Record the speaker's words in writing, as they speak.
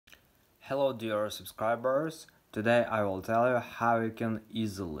Hello dear subscribers, today I will tell you how you can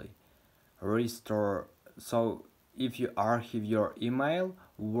easily restore. So if you archive your email,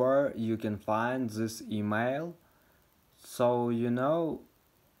 where you can find this email. So you need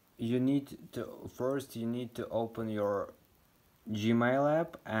to open your Gmail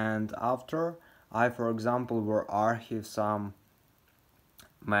app, and after I for example will archive some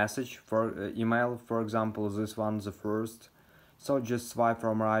message for email, for example this one, the first. So just swipe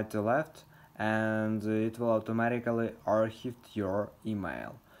from right to left and it will automatically archive your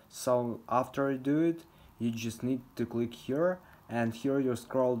email. So after you do it, you just need to click here, and here you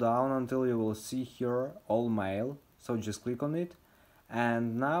scroll down until you will see here all mail. So just click on it,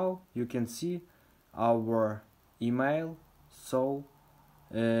 and now you can see our email. So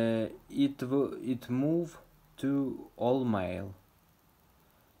it move to all mail.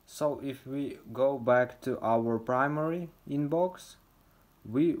 So if we go back to our primary inbox,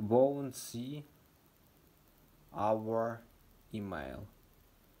 we won't see our email.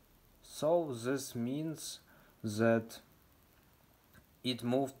 So this means that it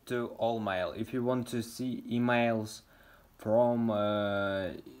moved to all mail. If you want to see emails from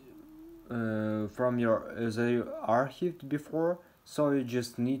your they archived before, so you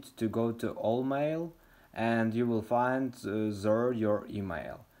just need to go to all mail and you will find there your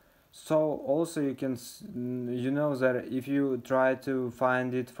email. So also you can that if you try to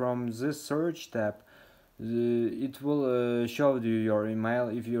find it from this search tab, it will show you your email.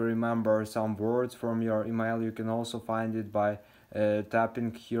 If you remember some words from your email, you can also find it by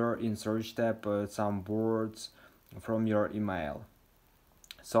tapping here in search tab some words from your email.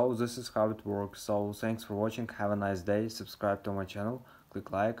 So this is how it works. So thanks for watching, have a nice day, subscribe to my channel,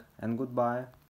 click like, and goodbye.